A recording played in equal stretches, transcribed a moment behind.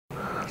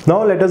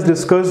Now let us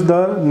discuss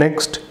the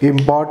next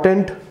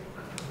important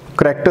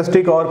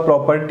characteristic or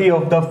property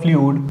of the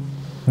fluid,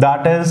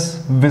 that is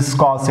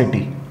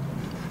viscosity.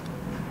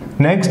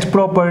 Next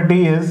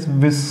property is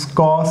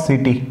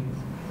viscosity.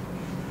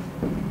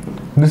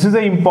 This is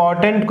an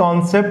important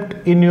concept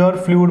in your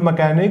fluid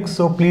mechanics,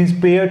 so please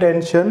pay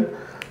attention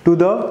to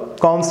the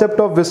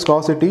concept of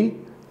viscosity,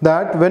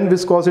 that when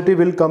viscosity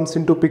will comes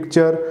into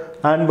picture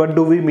and what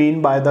do we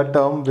mean by the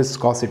term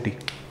viscosity.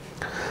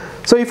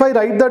 So if I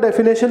write the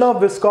definition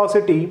of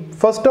viscosity,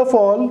 first of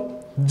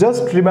all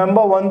just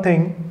remember one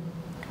thing,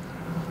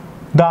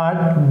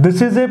 that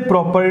this is a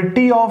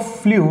property of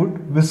fluid.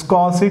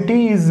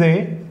 Viscosity is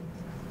a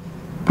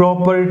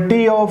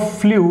property of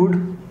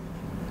fluid,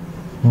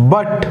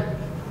 but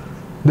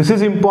this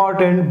is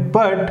important,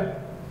 but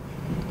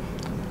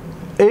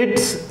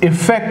its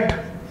effect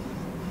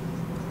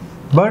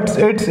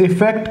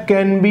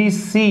can be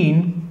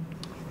seen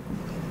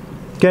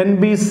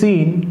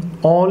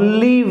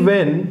only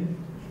when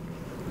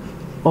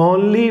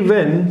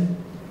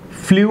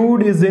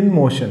fluid is in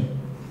motion.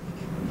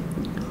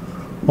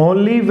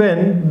 Only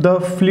when the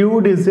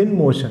fluid is in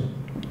motion.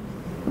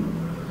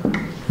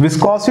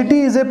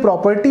 Viscosity is a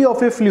property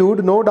of a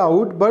fluid, no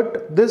doubt,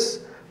 but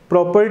this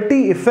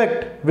property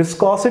effect,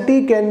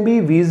 viscosity, can be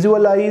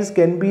visualized,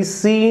 can be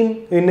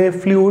seen in a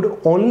fluid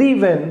only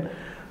when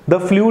the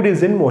fluid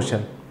is in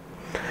motion.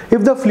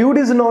 If the fluid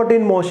is not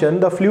in motion,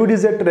 the fluid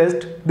is at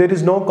rest, there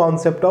is no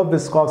concept of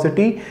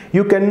viscosity.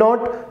 You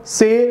cannot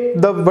say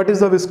what is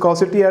the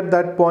viscosity at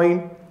that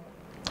point.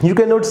 You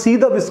cannot see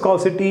the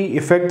viscosity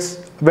effects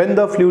when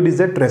the fluid is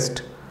at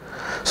rest.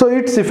 So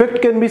its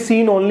effect can be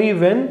seen only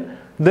when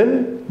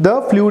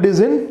the fluid is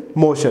in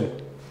motion.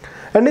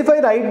 And if I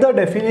write the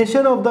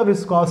definition of the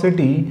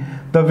viscosity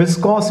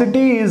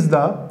is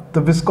the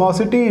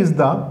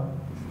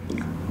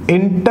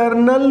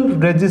internal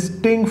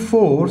resisting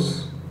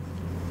force.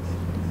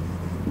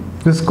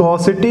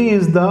 Viscosity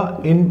is the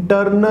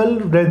internal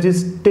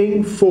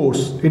resisting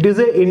force. It is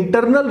an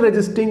internal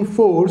resisting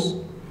force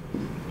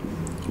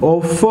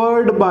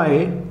offered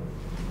by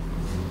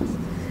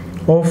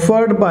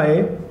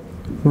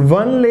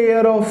one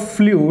layer of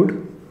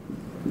fluid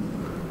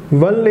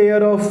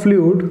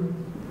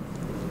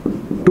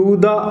to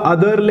the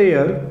other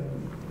layer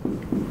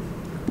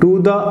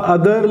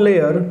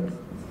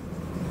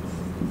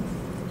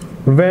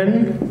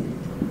when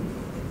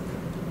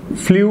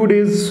fluid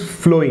is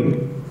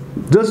flowing.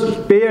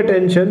 Just pay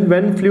attention,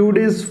 when fluid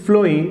is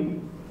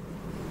flowing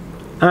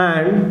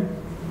and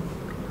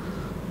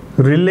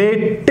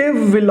relative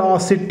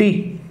velocity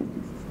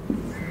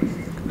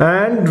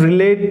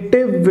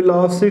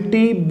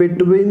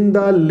between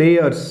the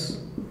layers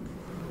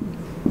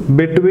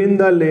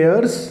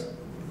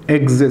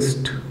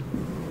exist.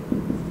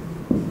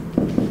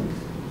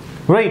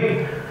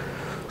 Right.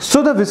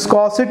 So the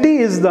viscosity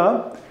is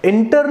the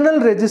internal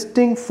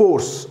resisting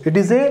force. It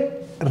is a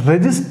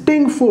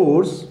resisting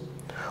force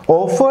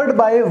offered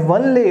by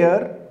one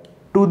layer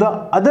to the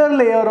other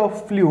layer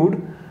of fluid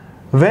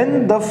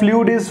when the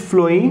fluid is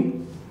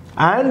flowing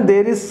and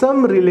there is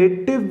some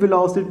relative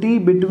velocity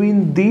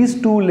between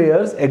these two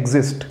layers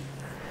exist.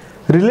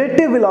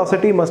 Relative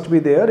velocity must be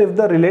there. If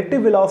the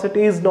relative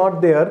velocity is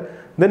not there,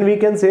 then we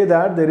can say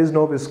that there is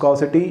no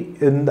viscosity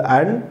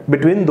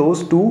between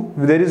those two.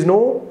 There is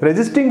no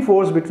resisting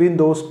force between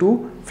those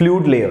two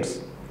fluid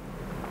layers.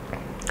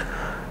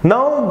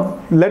 Now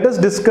let us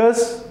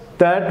discuss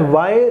that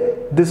why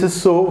this is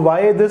so,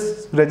 why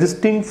this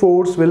resisting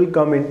force will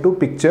come into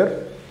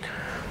picture.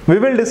 We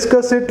will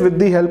discuss it with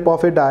the help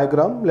of a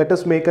diagram. Let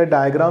us make a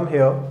diagram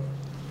here.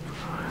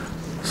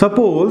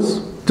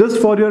 Suppose,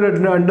 just for your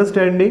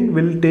understanding,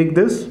 we'll take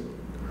this.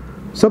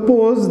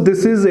 Suppose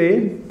this is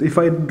if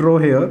I draw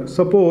here,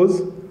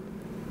 suppose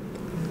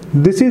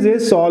this is a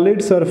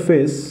solid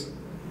surface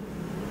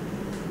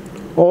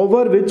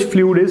over which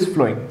fluid is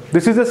flowing.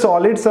 This is a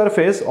solid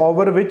surface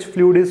over which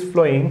fluid is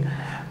flowing,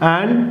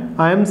 and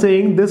I am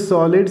saying this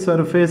solid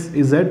surface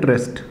is at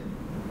rest.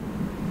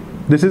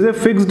 This is a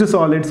fixed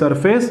solid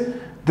surface.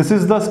 This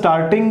is the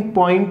starting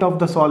point of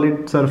the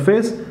solid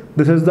surface.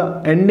 This is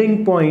the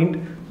ending point.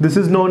 This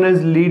is known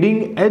as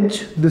leading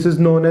edge. This is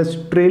known as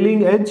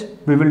trailing edge.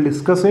 We will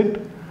discuss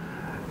it.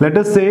 Let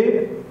us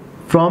say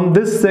from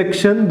this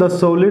section the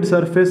solid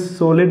surface,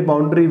 solid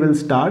boundary will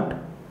start.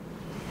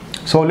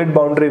 Solid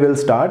boundary will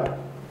start.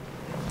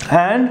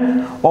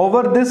 And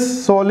over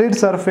this solid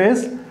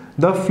surface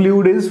the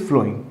fluid is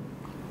flowing.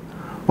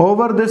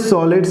 Over this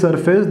solid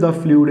surface the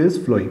fluid is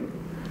flowing.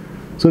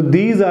 So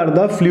these are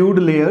the fluid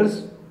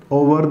layers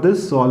over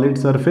this solid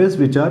surface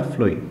which are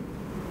flowing.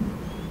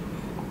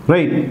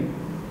 Right.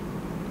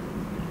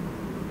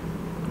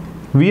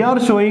 We are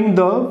showing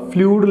the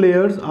fluid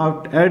layers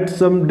at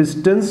some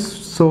distance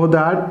so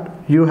that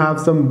you have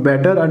some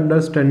better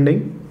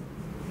understanding.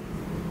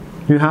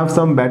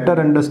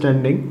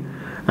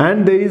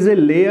 And there is a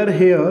layer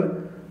here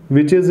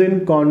which is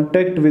in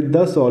contact with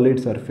the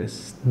solid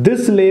surface.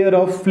 This layer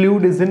of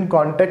fluid is in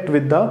contact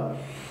with the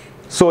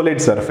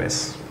solid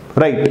surface.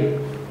 Right.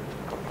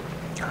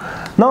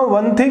 Now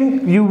one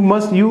thing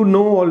you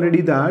know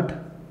already,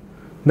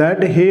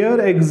 that here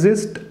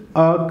exists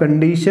a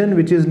condition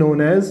which is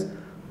known as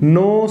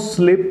no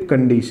slip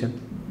condition.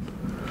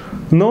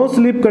 No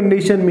slip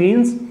condition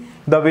means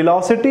the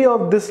velocity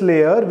of this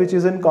layer which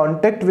is in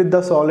contact with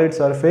the solid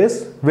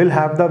surface will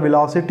have the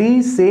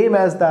velocity same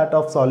as that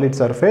of solid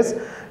surface.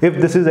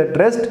 If this is at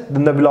rest,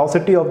 then the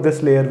velocity of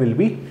this layer will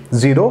be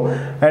 0,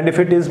 and if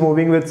it is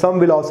moving with some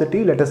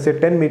velocity, let us say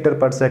 10 meter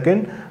per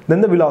second,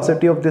 then the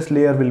velocity of this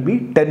layer will be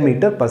 10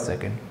 meter per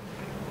second.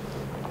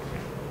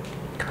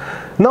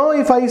 Now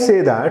if I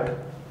say that,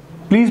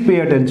 please pay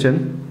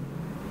attention.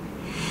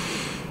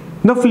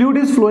 The fluid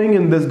is flowing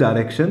in this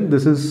direction.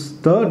 This is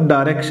the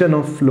direction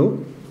of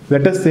flow.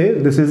 Let us say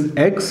this is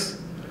x.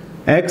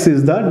 X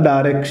is the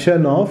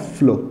direction of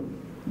flow.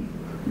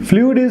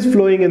 Fluid is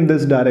flowing in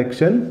this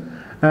direction,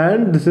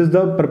 and this is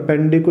the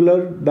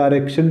perpendicular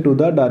direction to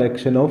the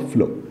direction of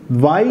flow.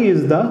 Y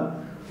is the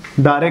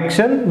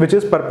direction which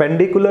is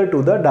perpendicular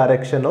to the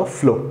direction of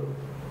flow.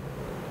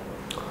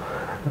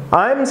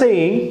 I am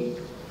saying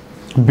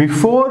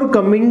before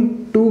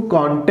coming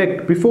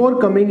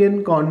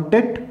in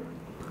contact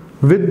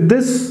with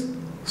this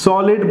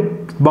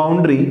solid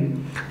boundary,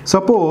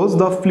 suppose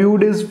the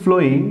fluid is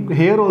flowing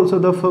here, also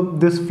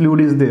this fluid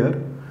is there.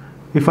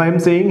 If I am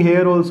saying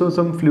here also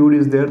some fluid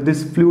is there,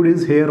 this fluid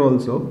is here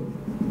also,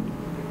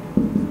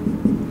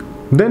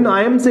 then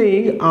I am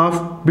saying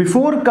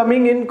before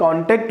coming in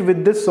contact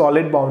with this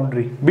solid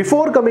boundary,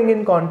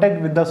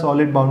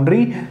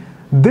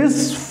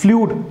 this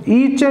fluid,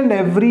 each and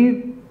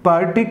every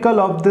particle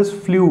of this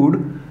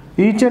fluid,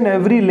 each and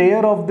every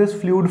layer of this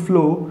fluid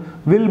flow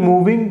will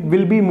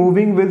be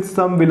moving with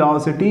some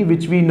velocity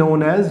which we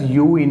known as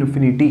u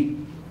infinity.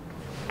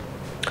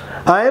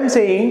 I am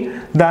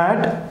saying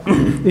that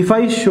if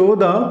I show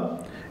the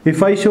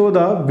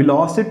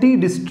velocity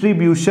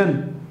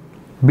distribution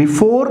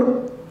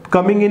before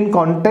coming in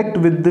contact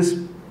with this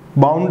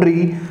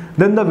boundary,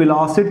 then the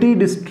velocity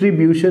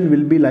distribution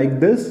will be like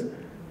this.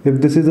 If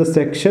this is a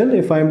section,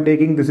 if I am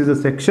taking this is a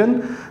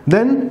section,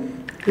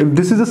 then if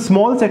this is a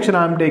small section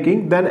I am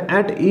taking, then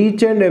at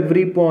each and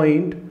every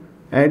point,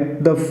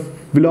 at the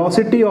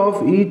velocity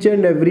of each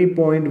and every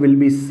point will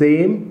be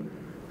same,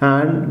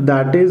 and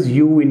that is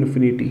u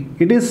infinity.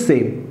 It is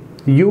same,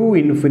 u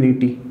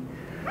infinity,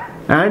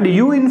 and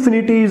u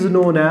infinity is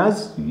known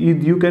as,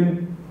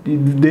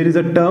 there is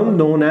a term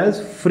known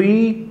as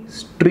free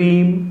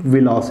stream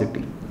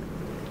velocity.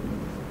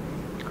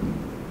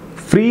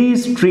 Free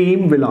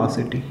stream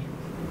velocity.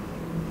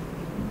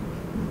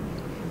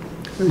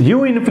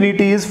 U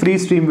infinity is free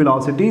stream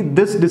velocity.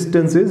 This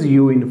distance is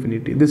u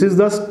infinity. This is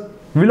the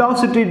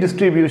velocity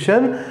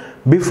distribution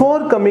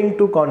before coming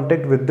to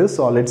contact with this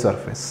solid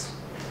surface.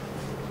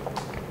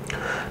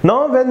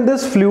 Now when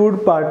this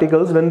fluid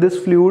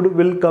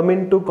will come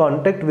into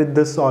contact with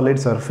this solid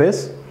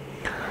surface,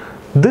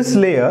 this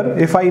layer,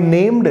 if I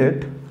named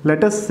it,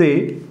 let us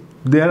say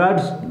there are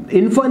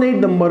infinite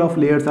number of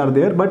layers are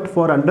there, but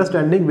for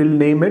understanding we'll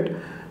name it.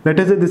 Let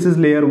us say this is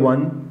layer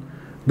 1,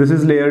 this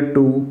is layer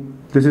 2,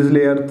 this is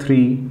layer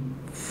 3,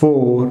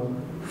 4,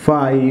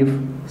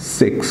 5,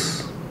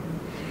 6.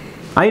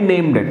 I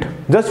named it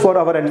just for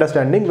our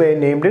understanding. Where I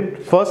named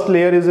it, first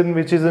layer is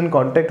which is in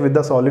contact with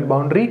the solid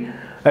boundary,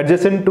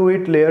 adjacent to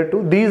it layer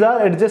 2. These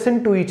are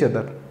adjacent to each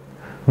other.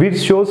 We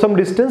show some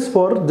distance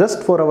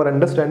just for our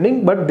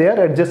understanding, but they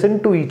are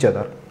adjacent to each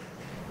other.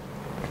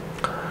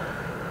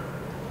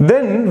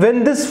 Then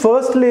when this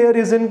first layer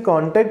is in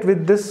contact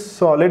with this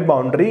solid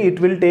boundary, it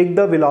will take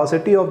the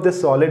velocity of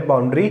this solid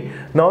boundary.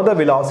 Now the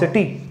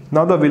velocity,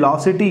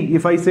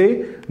 if I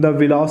say the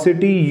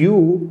velocity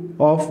u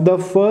of the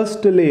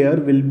first layer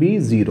will be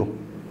 0.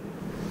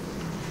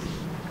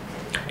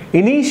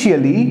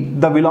 Initially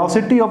the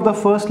velocity of the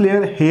first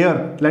layer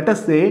here, let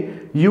us say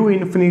u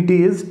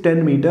infinity is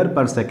 10 meter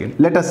per second.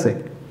 Let us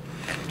say,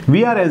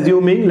 we are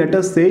assuming, let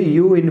us say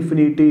u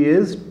infinity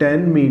is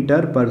 10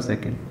 meter per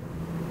second.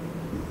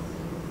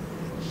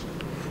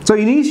 So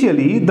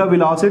initially the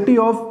velocity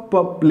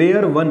of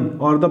layer 1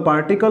 or the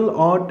particle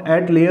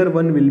at layer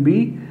 1 will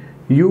be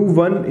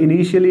u1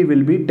 initially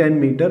will be 10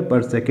 meter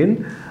per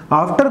second.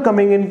 After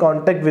coming in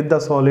contact with the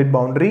solid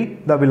boundary,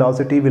 the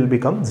velocity will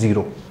become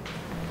 0.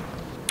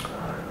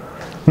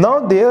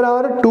 Now there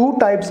are two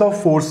types of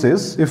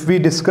forces. If we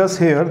discuss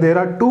here, there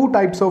are two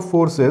types of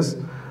forces.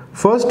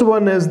 First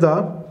one is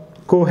the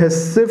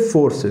cohesive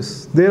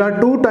forces. There are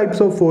two types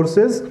of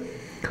forces,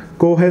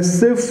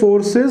 cohesive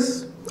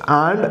forces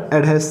and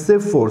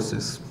adhesive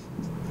forces.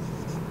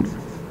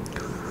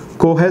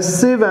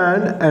 Cohesive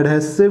and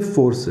adhesive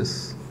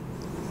forces.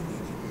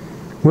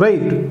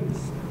 Right?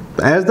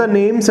 As the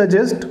name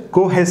suggests,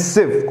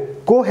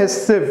 cohesive.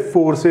 Cohesive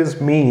forces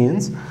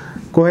means,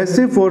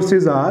 cohesive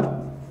forces are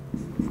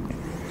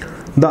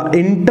the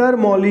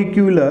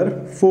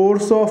intermolecular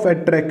force of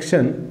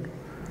attraction.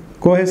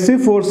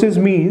 Cohesive forces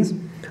means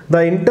the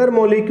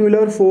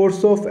intermolecular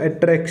force of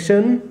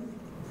attraction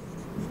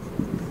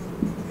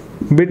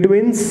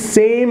between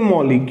same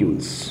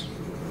molecules.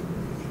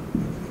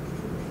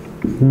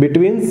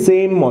 between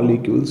same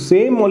molecules.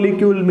 Same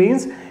molecule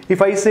means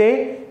if I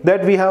say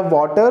that we have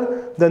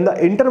water, then the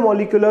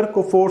intermolecular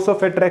force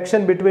of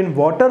attraction between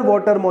water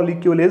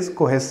molecule is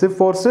cohesive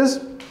forces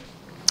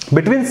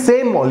between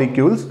same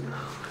molecules,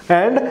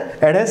 and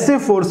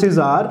adhesive forces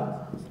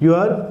are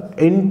your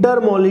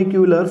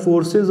intermolecular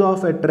forces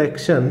of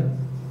attraction.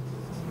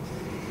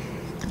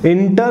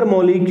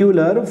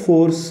 Intermolecular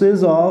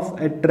forces of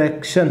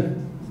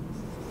attraction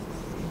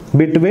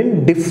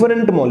between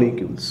different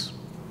molecules.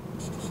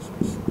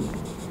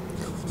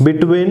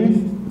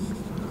 Between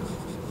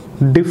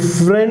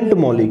different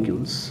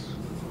molecules.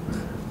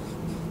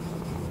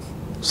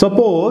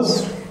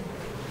 Suppose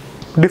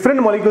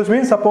different molecules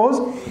means, suppose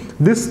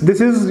this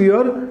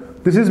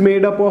is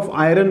made up of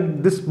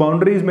iron, this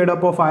boundary is made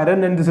up of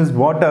iron, and this is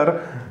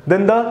water.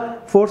 Then the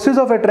forces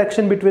of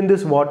attraction between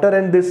this water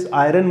and this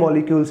iron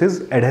molecules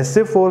is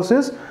adhesive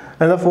forces,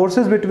 and the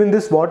forces between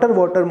this water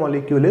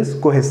molecule is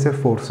cohesive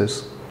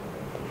forces.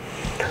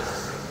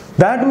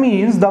 That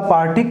means the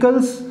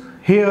particles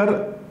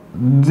here,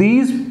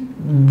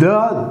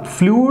 the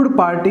fluid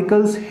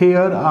particles here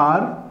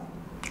are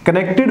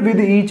connected with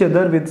each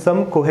other with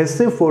some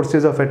cohesive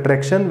forces of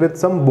attraction, with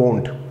some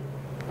bond.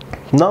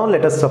 Now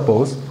let us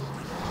suppose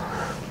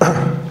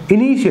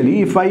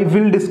initially, if I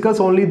will discuss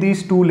only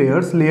these two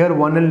layers, layer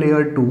 1 and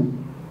layer 2,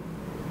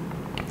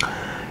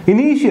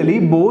 initially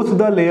both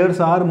the layers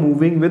are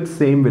moving with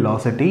same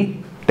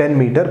velocity, 10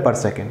 meter per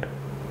second.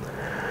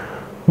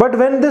 But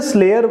when this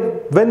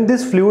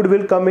fluid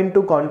will come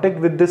into contact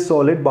with this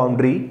solid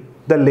boundary,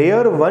 the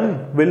layer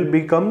 1 will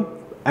become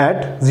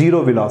at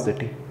zero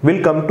velocity,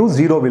 will come to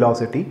zero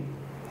velocity.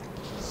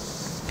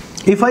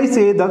 If I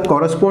say the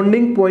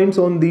corresponding points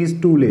on these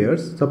two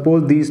layers,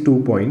 suppose these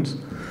 2 points,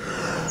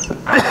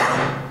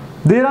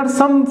 there are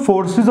some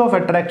forces of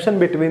attraction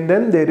between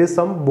them, there is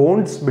some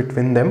bonds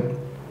between them.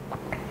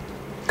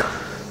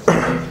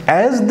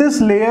 As this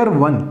layer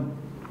 1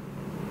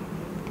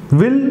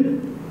 will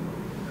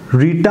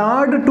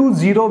retard to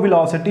zero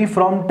velocity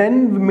from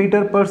 10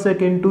 meter per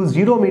second to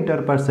 0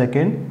 meter per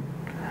second,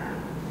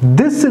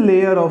 this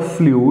layer of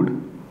fluid,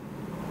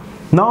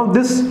 now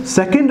this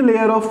second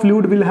layer of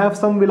fluid will have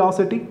some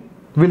velocity,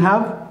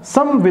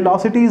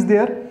 is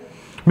there,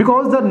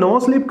 because the no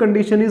slip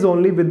condition is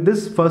only with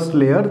this first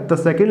layer. The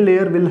second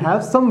layer will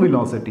have some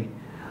velocity.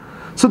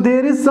 So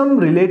there is some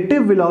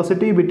relative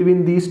velocity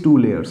between these two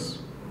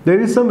layers.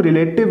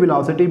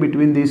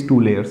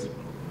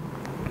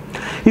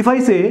 If I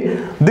say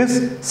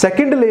this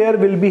second layer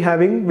will be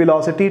having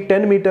velocity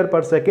 10 meter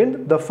per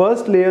second, the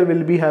first layer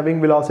will be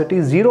having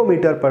velocity 0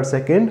 meter per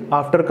second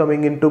after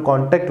coming into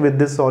contact with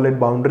this solid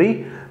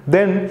boundary,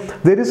 then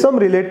there is some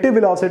relative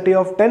velocity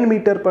of 10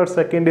 meter per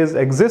second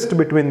exists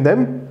between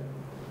them.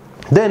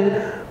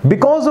 Then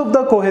because of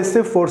the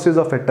cohesive forces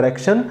of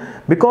attraction,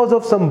 because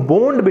of some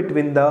bond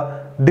between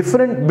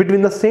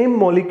the same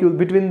molecule,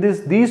 between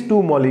these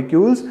two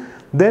molecules,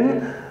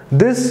 then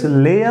this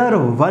layer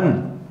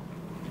 1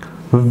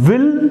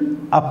 will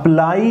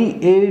apply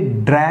a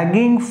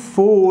dragging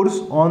force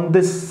on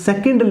this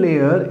second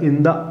layer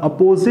in the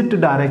opposite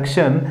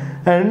direction,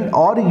 and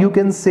or you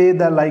can say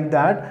that like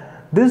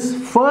that, this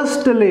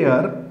first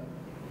layer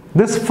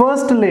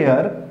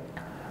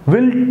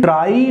will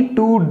try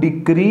to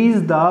decrease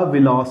the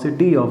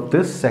velocity of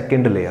this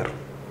second layer.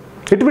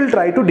 It will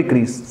try to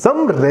decrease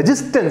some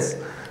resistance.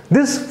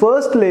 This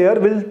first layer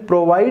will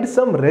provide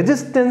some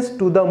resistance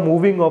to the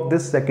moving of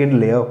this second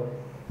layer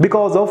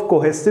because of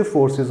cohesive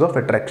forces of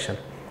attraction,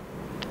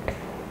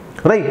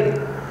 right?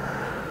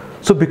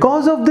 So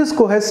because of this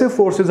cohesive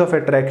forces of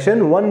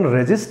attraction, one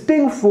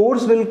resisting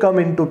force will come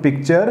into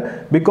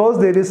picture because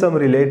there is some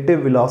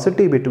relative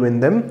velocity between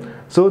them.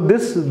 So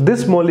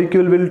this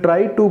molecule will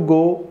try to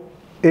go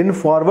in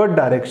forward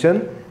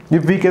direction.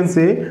 If we can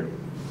say,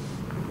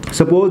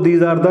 suppose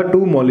these are the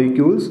two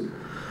molecules,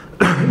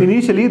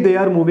 initially they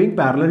are moving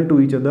parallel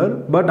to each other,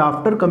 but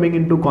after coming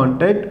into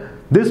contact,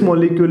 this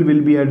molecule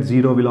will be at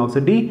zero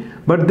velocity,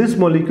 but this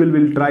molecule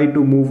will try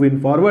to move in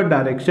forward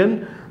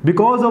direction.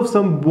 Because of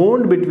some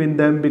bond between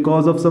them,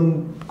 because of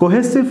some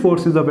cohesive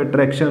forces of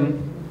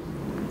attraction,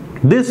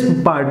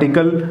 this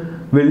particle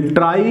will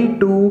try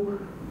to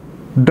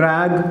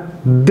drag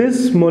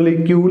this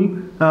molecule,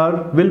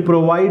 or will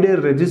provide a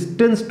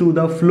resistance to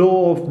the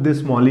flow of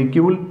this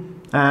molecule,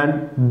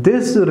 and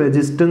this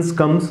resistance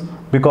comes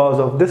because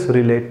of this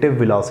relative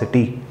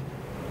velocity,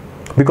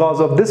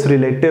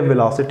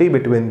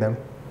 between them.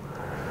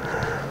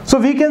 So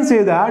we can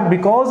say that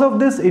because of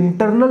this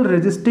internal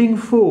resisting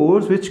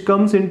force which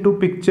comes into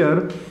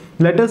picture,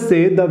 let us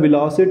say the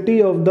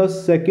velocity of the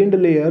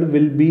second layer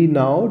will be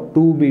now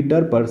 2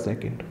 meter per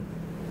second.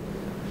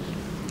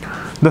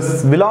 The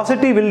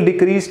velocity will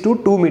decrease to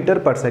 2 meter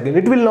per second.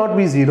 It will not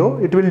be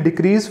 0. It will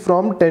decrease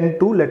from 10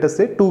 to, let us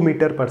say, 2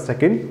 meter per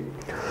second.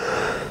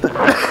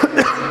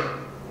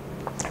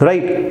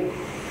 Right.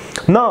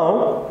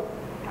 Now,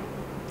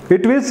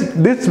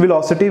 this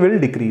velocity will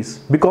decrease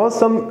because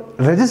some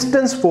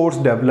resistance force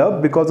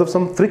develop, because of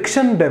some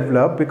friction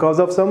develop, because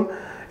of some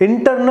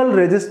internal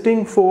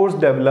resisting force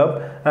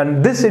develop,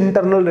 and this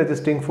internal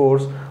resisting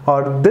force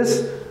or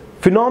this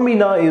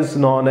phenomena is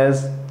known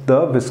as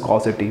the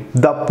viscosity.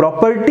 The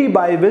property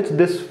by which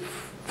this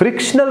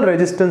frictional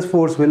resistance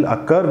force will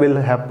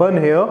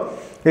happen here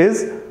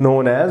is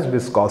known as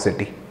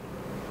viscosity,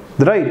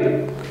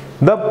 right?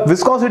 The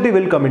viscosity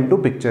will come into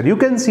picture. You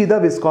can see the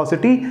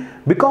viscosity.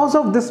 Because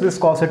of this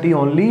viscosity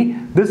only,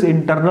 this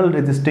internal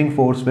resisting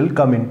force will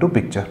come into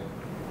picture.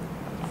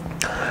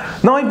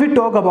 Now if we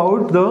talk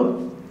about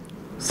the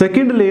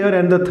second layer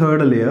and the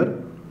third layer,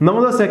 now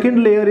the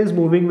second layer is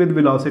moving with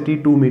velocity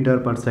 2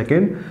 meters per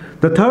second.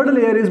 The third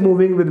layer is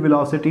moving with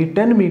velocity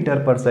 10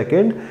 meters per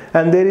second,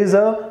 and there is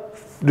a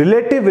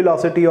relative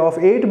velocity of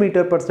 8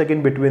 meters per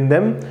second between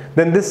them.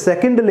 Then this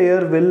second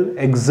layer will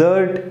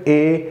exert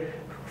a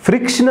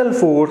frictional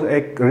force,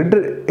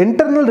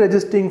 internal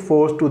resisting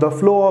force to the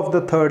flow of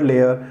the third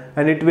layer,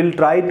 and it will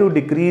try to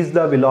decrease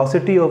the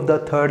velocity of the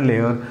third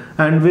layer,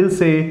 and will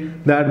say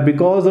that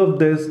because of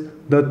this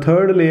the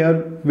third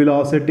layer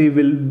velocity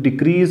will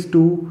decrease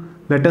to,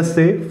 let us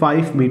say,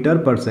 5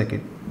 meters per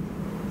second.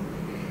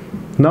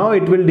 Now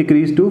it will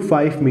decrease to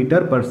 5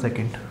 meters per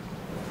second.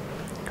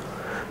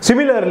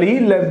 Similarly,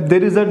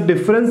 there is a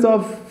difference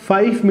of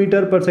 5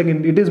 meters per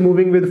second. It is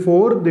moving with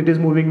 4, it is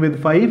moving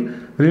with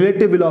 5.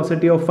 Relative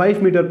velocity of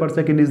 5 meters per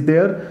second is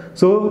there.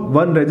 So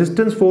one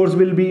resistance force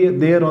will be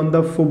there on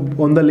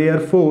the layer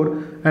 4,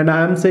 and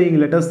I am saying,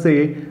 let us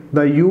say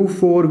the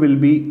U4 will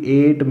be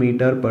 8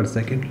 meters per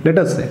second, let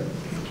us say.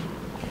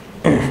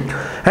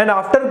 And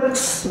after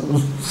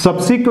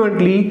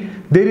subsequently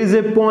there is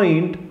a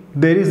point,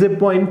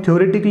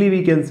 theoretically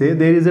we can say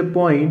there is a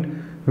point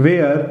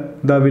where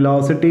the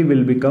velocity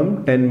will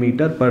become 10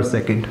 meters per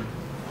second.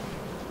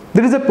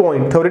 There is a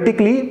point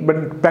theoretically,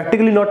 but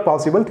practically not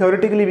possible.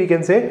 Theoretically we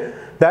can say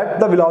that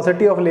the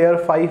velocity of layer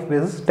 5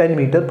 is 10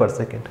 meters per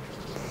second,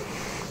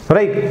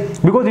 right?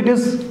 Because it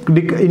is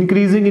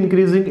increasing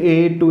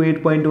 8 to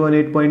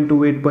 8.1, 8.2,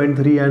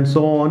 8.3 and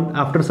so on.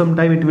 After some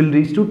time it will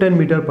reach to 10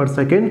 meters per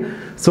second.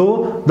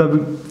 So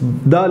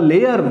the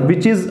layer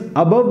which is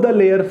above the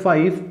layer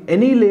 5,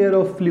 any layer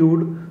of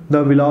fluid,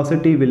 the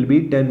velocity will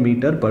be 10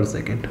 meters per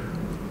second.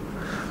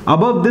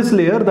 Above this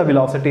layer the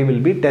velocity will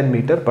be 10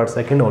 meters per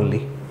second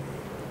only.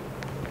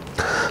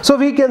 So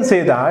we can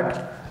say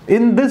that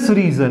in this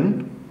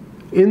region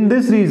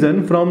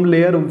from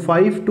layer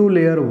 5 to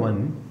layer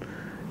 1,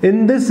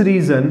 in this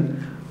region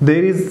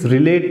there is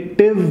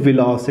relative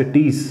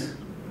velocities,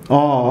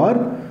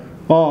 or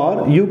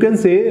you can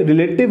say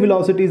relative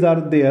velocities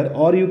are there,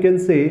 or you can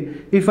say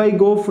if I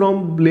go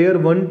from layer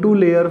 1 to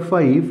layer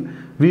 5,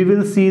 we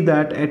will see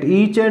that at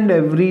each and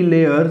every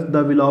layer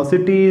the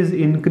velocity is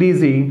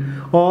increasing,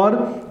 or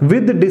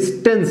with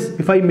distance,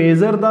 if I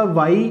measure the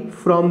y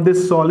from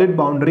this solid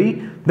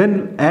boundary,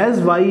 then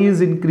as y is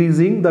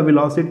increasing the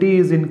velocity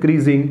is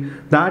increasing.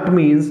 That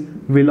means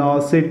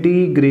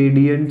velocity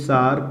gradients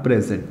are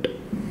present.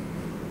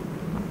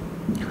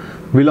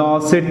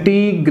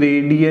 Velocity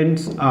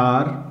gradients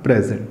are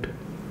present.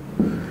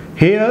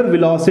 Here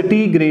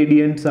velocity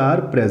gradients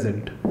are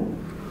present.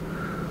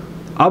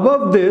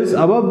 Above this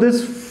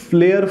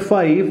layer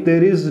 5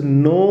 there is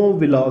no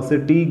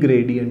velocity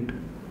gradient.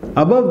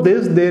 Above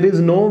this there is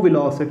no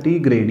velocity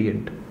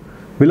gradient.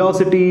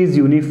 Velocity is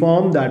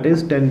uniform, that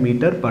is 10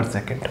 meters per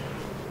second.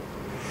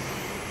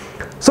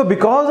 So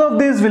because of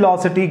these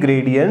velocity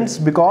gradients,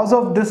 your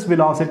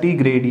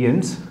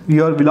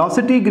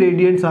velocity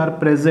gradients are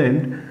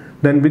present,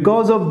 then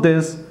because of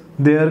this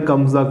there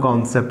comes the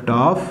concept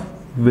of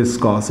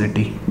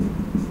viscosity.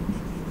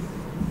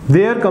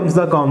 There comes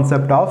the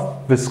concept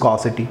of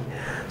viscosity.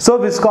 So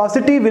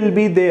viscosity will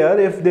be there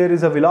if there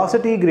is a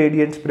velocity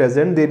gradient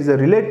present, there is a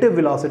relative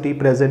velocity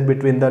present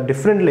between the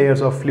different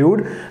layers of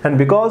fluid, and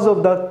because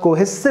of the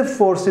cohesive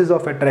forces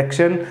of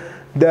attraction,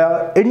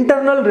 the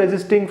internal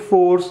resisting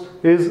force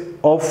is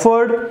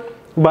offered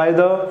by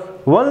the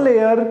one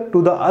layer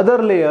to the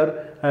other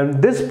layer,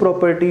 and this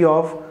property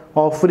of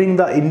offering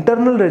the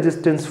internal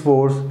resistance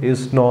force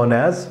is known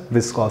as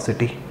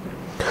viscosity.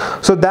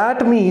 So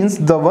that means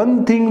the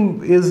one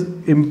thing is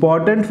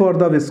important for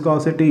the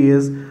viscosity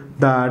is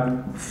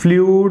that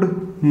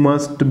fluid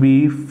must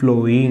be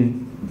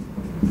flowing.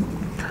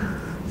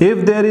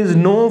 If there is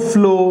no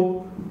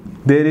flow,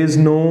 there is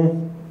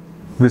no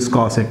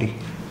viscosity.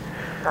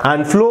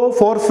 And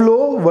for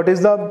flow, what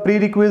is the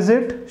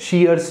prerequisite?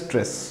 Shear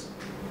stress.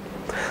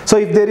 So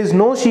if there is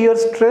no shear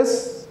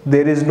stress,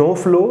 there is no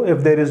flow.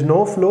 If there is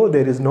no flow,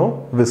 there is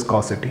no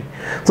viscosity.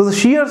 So the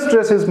shear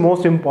stress is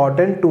most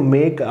important to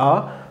make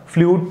a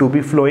fluid to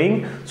be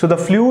flowing. So the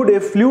fluid,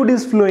 if fluid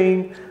is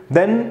flowing,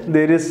 then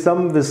there is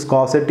some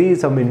viscosity,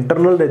 some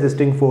internal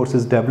resisting force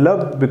is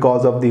developed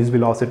because of these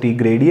velocity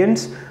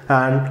gradients,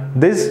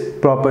 and this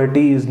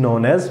property is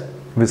known as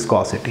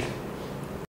viscosity.